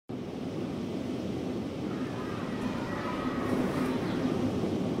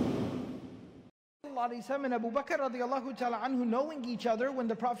ﷺ and Abu Bakr radiallahu ta'ala anhu knowing each other when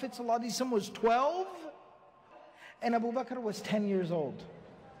the Prophet ﷺ was 12 and Abu Bakr was 10 years old.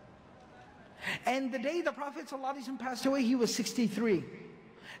 And the day the Prophet ﷺ passed away, he was 63.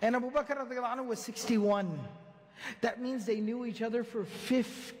 And Abu Bakr radiallahu anhu was 61. That means they knew each other for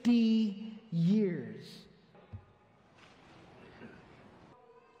 50 years.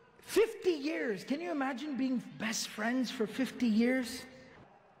 50 years. Can you imagine being best friends for 50 years?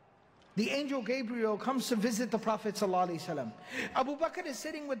 The angel Gabriel comes to visit the Prophet ﷺ. Abu Bakr is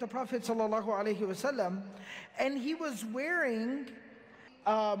sitting with the Prophet ﷺ, and he was wearing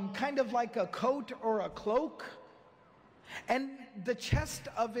kind of like a coat or a cloak, and the chest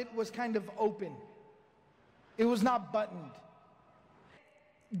of it was kind of open. It was not buttoned.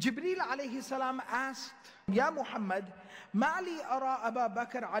 Jibreel alayhi salam asked, Ya Muhammad, ma li ara Abu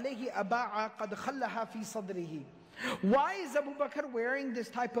Bakr alayhi aba'a qad khallaha fi sadrihi. Why is Abu Bakr wearing this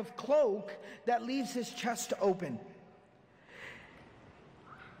type of cloak that leaves his chest open?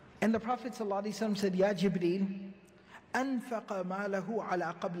 And the Prophet ﷺ said, Ya Jibreel, anfaqa malahu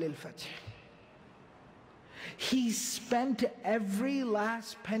ala qabl al-fath. He spent every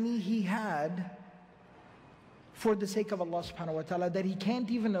last penny he had for the sake of Allah subhanahu wa ta'ala, that he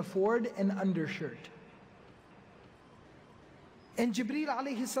can't even afford an undershirt. And Jibreel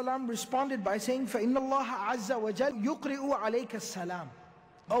alayhi salam responded by saying, فَإِنَّ اللَّهَ عَزَّ وَجَلَّ يُقْرِئُ عَلَيْكَ السَّلَامِ.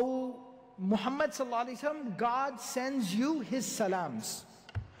 O Muhammad sallallahu alayhi wa sallam, God sends you his salams.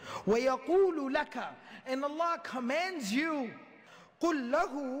 وَيَقُولُ لَكَ, and Allah commands you, قُلْ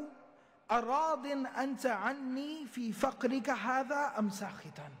لَهُ أَرَاضٍ أَنْتَ عَنِّي فِي فَقْرِكَ هَذَا أَمْ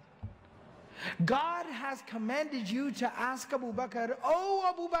سَاخِطًا. God has commanded you to ask Abu Bakr, oh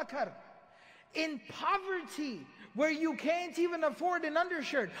Abu Bakr, in poverty, where you can't even afford an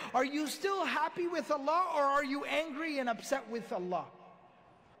undershirt, are you still happy with Allah, or are you angry and upset with Allah?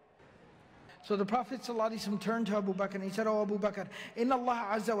 So the Prophet ﷺ turned to Abu Bakr and he said, oh Abu Bakr, Inna Allah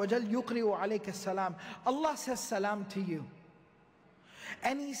Azza wa Jal yuqri'u alayka salam. Allah says salam to you.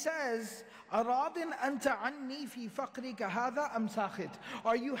 And he says, Aradin anta anni fi faqrika hadha am sakhit.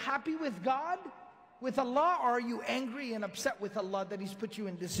 Are you happy with God, with Allah, or are you angry and upset with Allah that He's put you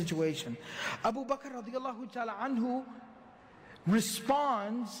in this situation? Abu Bakr radiallahu ta'ala anhu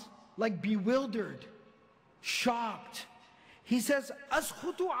responds like bewildered, shocked. He says,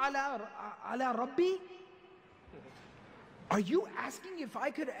 Askhutu ala Rabbi? Are you asking if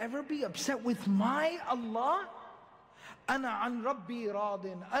I could ever be upset with my Allah? Ana an Rabbi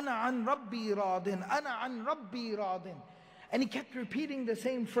radin, ana an Rabbi radin, ana an Rabbi radin. And he kept repeating the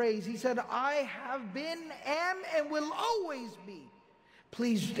same phrase. He said, I have been, am, and will always be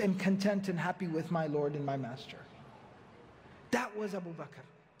pleased and content and happy with my Lord and my Master. That was Abu Bakr.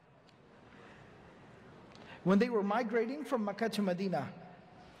 When they were migrating from Makkah to Medina,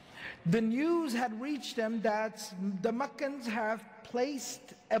 the news had reached them that the Meccans have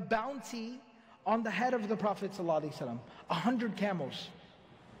placed a bounty on the head of the Prophet ﷺ, 100 camels,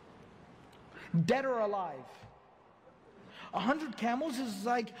 dead or alive. 100 camels is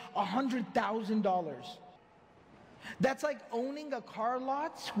like $100,000. That's like owning a car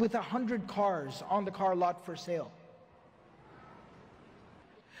lot with 100 cars on the car lot for sale.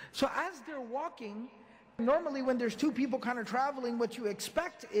 So as they're walking, normally when there's two people kind of traveling, what you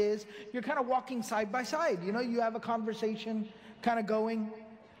expect is you're kind of walking side by side. You know, you have a conversation kind of going.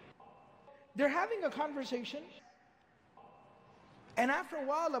 They're having a conversation, and after a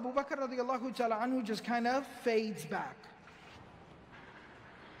while, Abu Bakr radiallahu ta'ala anhu just kind of fades back.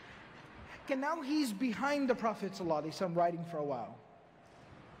 And now he's behind the Prophet ﷺ riding for a while.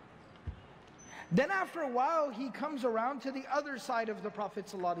 Then after a while, he comes around to the other side of the Prophet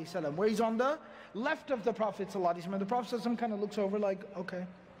ﷺ, where he's on the left of the Prophet ﷺ. And the Prophet ﷺ kind of looks over like, okay.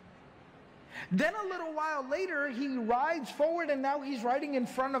 Then a little while later, he rides forward, and now he's riding in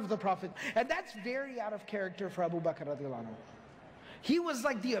front of the Prophet. And that's very out of character for Abu Bakr radiallahu anhu. He was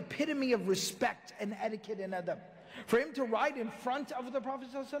like the epitome of respect and etiquette and adab. For him to ride in front of the Prophet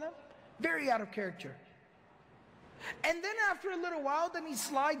ﷺ, very out of character. And then after a little while, then he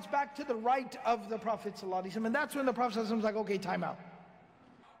slides back to the right of the Prophet ﷺ. And that's when the Prophet ﷺ is like, okay, time out.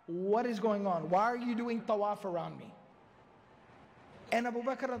 What is going on? Why are you doing tawaf around me? And Abu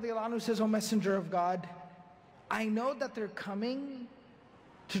Bakr radiallahu anhu says, O Messenger of God, I know that they're coming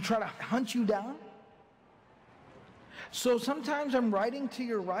to try to hunt you down. So sometimes I'm riding to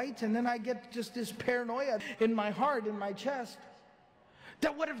your right, and then I get just this paranoia in my heart, in my chest,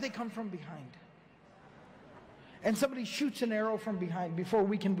 that what if they come from behind? And somebody shoots an arrow from behind before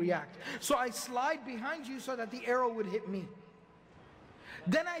we can react. So I slide behind you so that the arrow would hit me.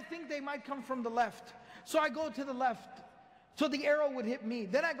 Then I think they might come from the left. So I go to the left So the arrow would hit me.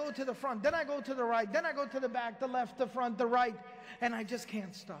 Then I go to the front. Then I go to the right. Then I go to the back, the left, the front, the right. And I just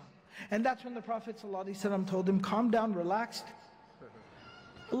can't stop. And that's when the Prophet ﷺ told him, calm down, relaxed.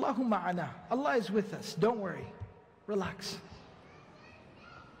 Allahu ma'ana. Allah is with us. Don't worry. Relax.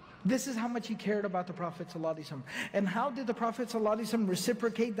 This is how much he cared about the Prophet ﷺ. And how did the Prophet ﷺ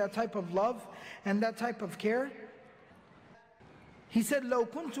reciprocate that type of love and that type of care? He said, لو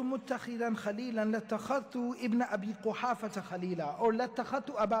كنت متخذا خليلا لاتخذت ابن أبي قحافة خليلا or لاتخذت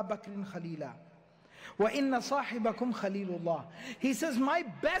أبا بكر خليلا وإن صاحبكم خليل الله. He says, my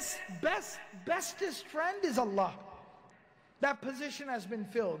bestest friend is Allah. That position has been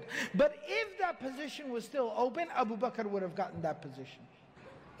filled. But if that position was still open, Abu Bakr would have gotten that position.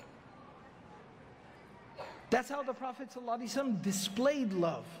 That's how the Prophet ﷺ displayed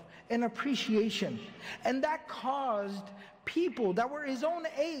love and appreciation. And that caused people that were his own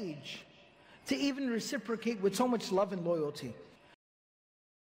age to even reciprocate with so much love and loyalty.